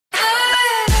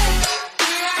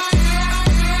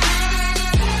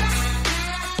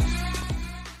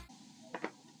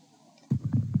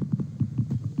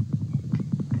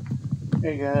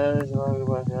Hey guys, welcome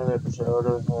back to another episode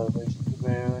of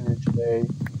Rece and today,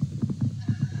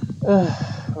 I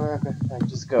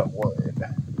just got word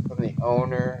from the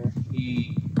owner.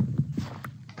 He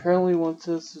apparently wants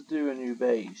us to do a new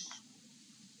base.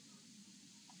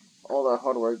 All that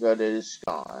hardware got is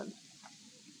gone.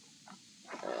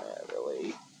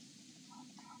 Really.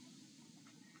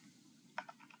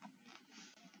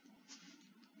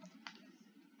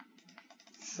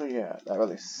 So yeah, that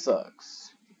really sucks.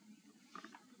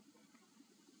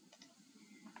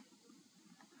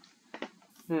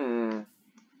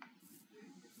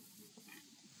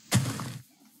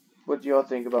 What do y'all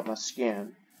think about my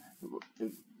skin?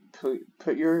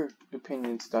 Put your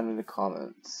opinions down in the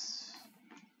comments.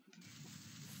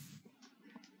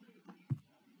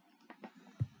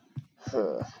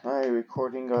 My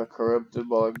recording got corrupted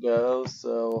while ago,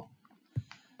 so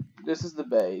this is the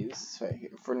base right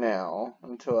here for now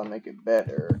until I make it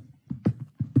better.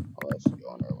 Unless the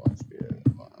owner wants me to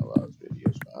allows me to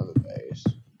use my other base,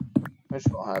 which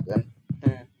will happen.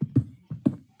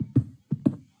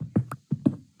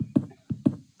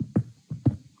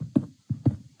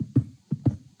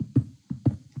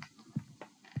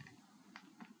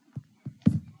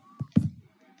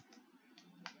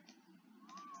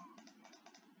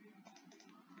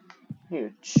 Need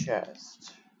a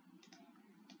chest.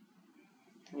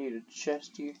 Need a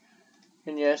chest here.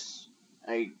 And yes,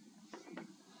 on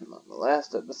the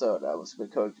last episode I was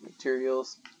collecting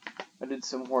materials. I did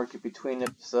some work in between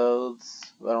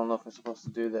episodes. I don't know if I'm supposed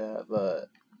to do that, but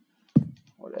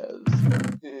whatever.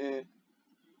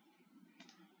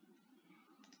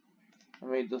 I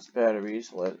made those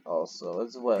batteries also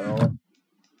as well.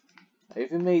 I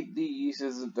even made these,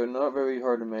 as they're not very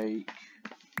hard to make.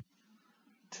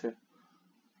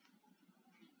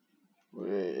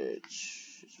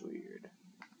 Which is weird.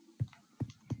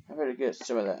 I better get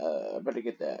some of that, I better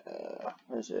get that,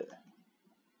 what is it?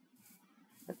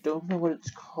 I don't know what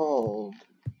it's called.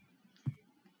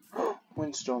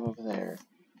 Windstorm over there.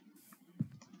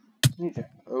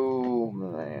 Oh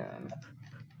man.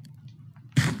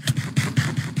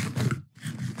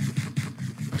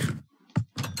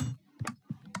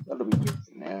 That'll be good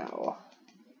for now.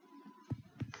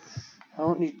 I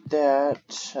don't need that.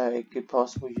 I could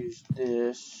possibly use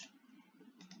this.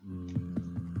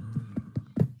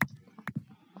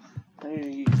 I need to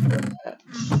use that.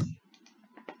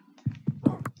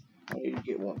 I need to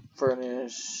get one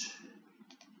furnace.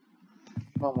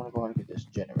 I want to go and get this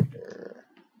generator.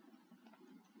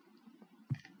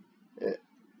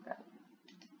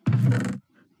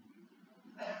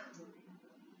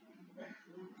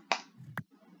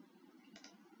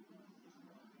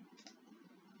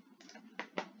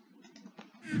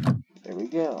 There we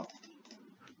go.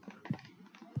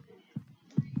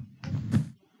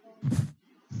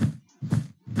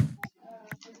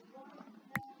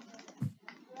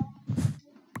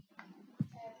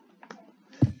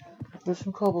 There's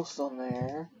some cobblestone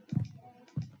there.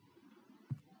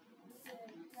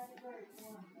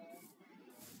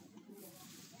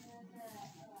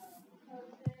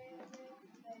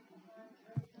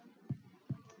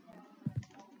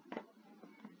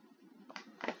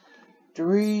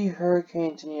 Three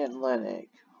hurricanes in the Atlantic.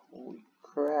 Holy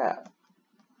crap.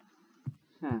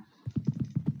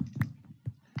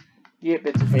 Yep,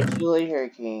 it's officially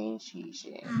hurricane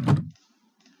season.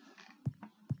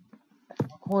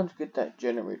 I'm going to get that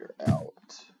generator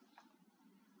out.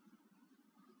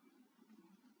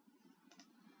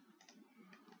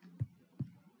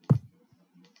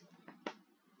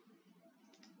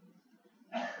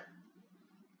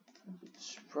 Get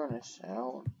this furnace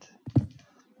out.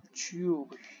 Put you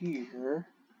over here.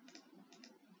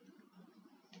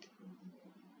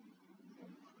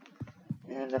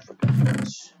 And I forgot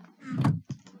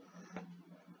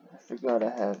I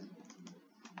have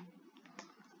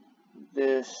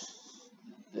this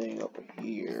thing over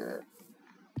here.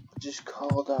 Just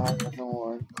called iron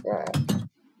ore. Crap.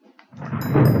 I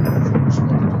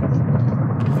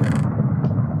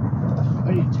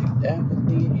need to take that with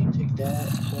me. I need to take that.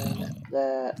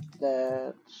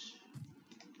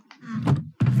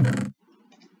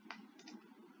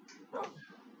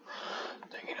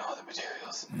 Taking all the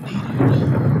materials needed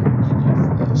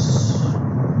for this.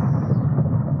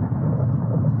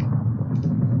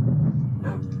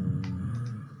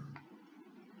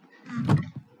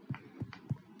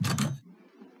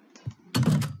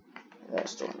 That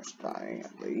storm's dying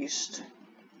at least.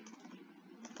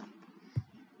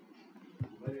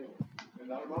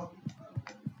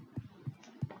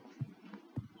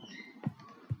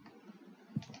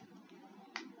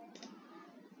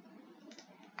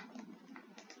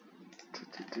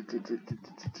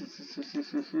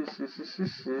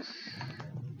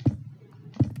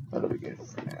 That'll be good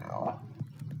for now.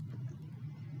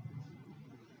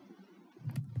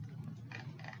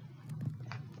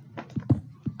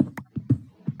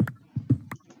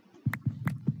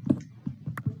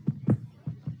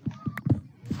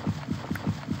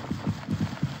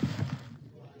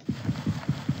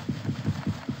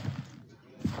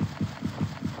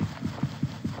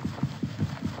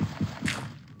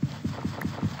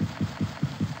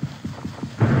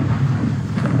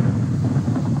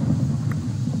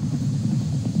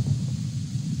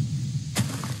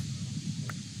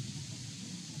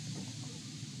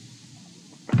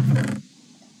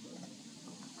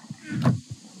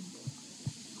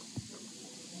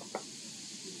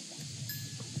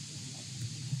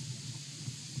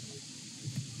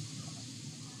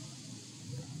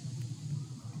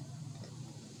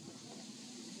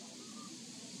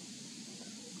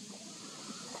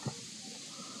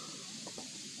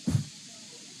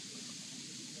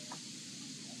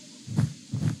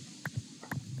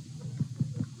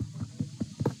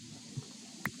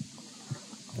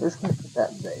 I'm just gonna put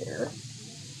that there.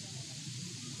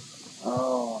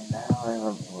 Oh, now I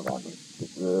remember what I need to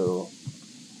do.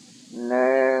 Now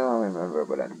I remember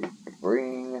what I need to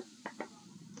bring.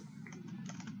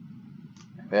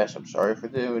 Yes, I'm sorry for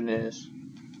doing this.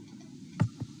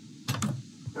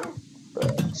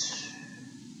 But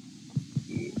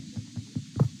yeah,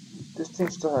 this thing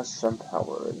still has some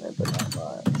power in it, but not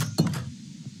much.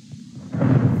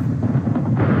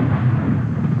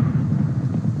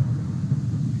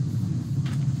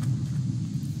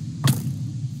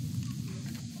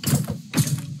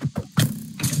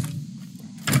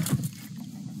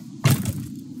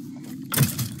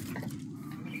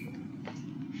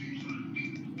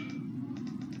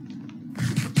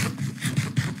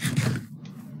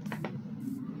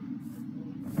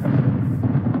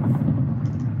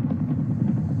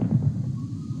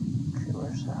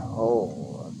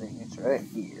 Oh, I think it's right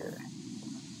here.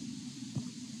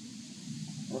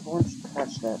 Everyone's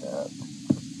patch that up.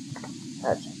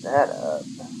 Patch that up.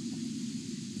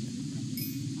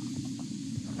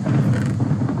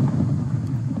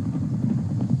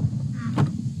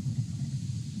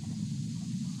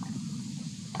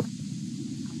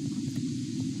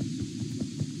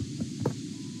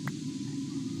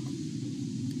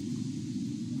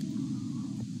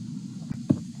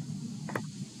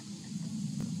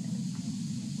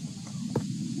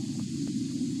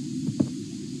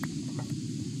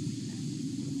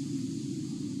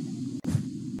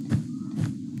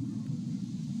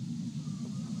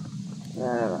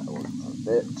 That'll work for a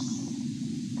bit.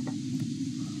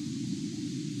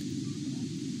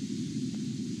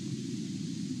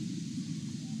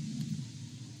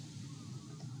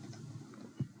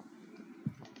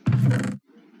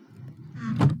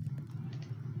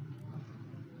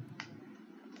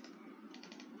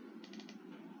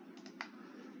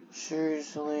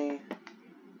 Seriously?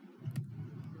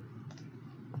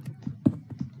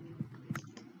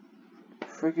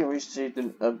 Freaking received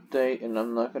an update and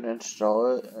I'm not gonna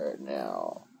install it right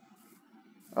now.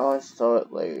 I'll install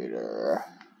it later.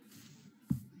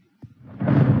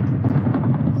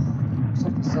 Looks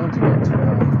like the sounds about to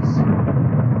rise.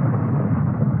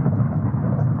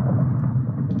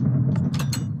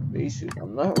 Basically,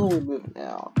 I'm not really moving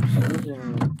out.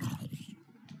 I'm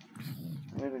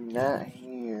moving that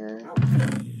here.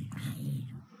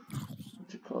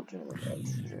 What's it called? General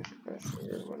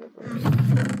pressure, whatever.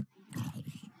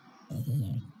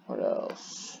 What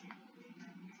else?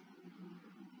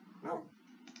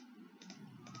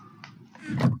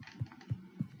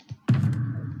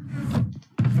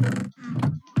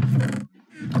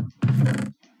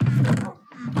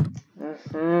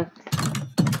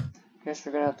 Guess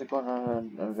we're gonna have to go on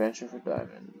an adventure for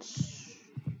diamonds.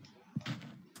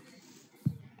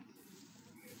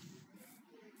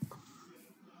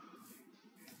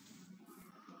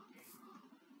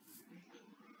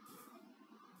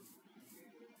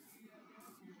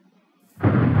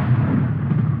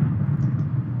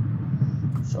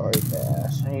 Sorry,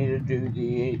 Bass. I need to do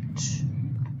the 8.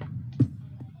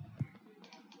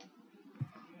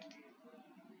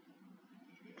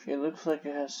 Okay, it looks like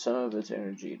it has some of its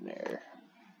energy in there.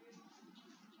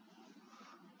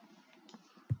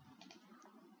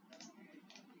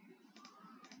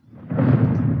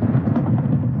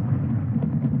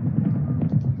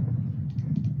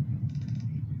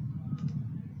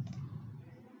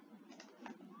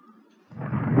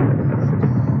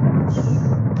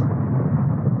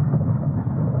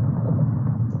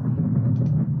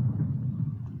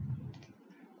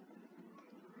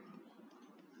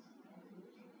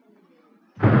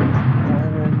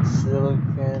 Diamonds.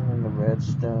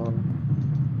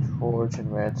 torch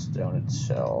and redstone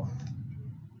itself.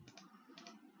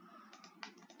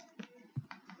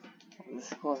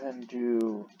 Let's go ahead and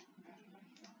do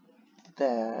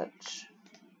that.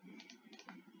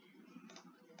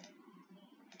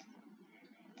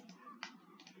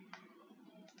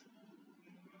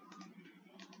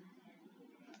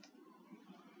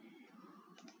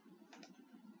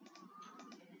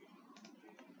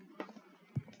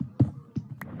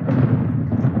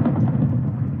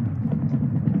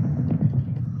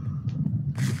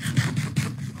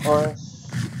 Of course,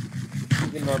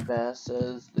 even though Bass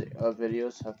says the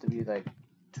videos have to be like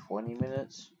 20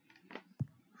 minutes,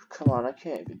 come on, I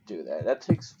can't even do that. That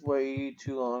takes way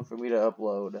too long for me to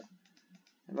upload.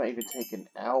 It might even take an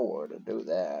hour to do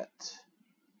that.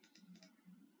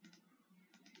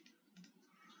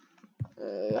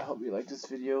 I hope you liked this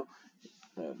video.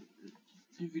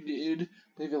 If you did,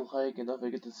 leave a like and don't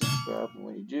forget to subscribe. And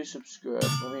when you do subscribe,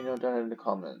 let me know down in the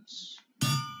comments.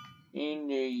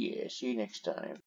 And yeah, see you next time.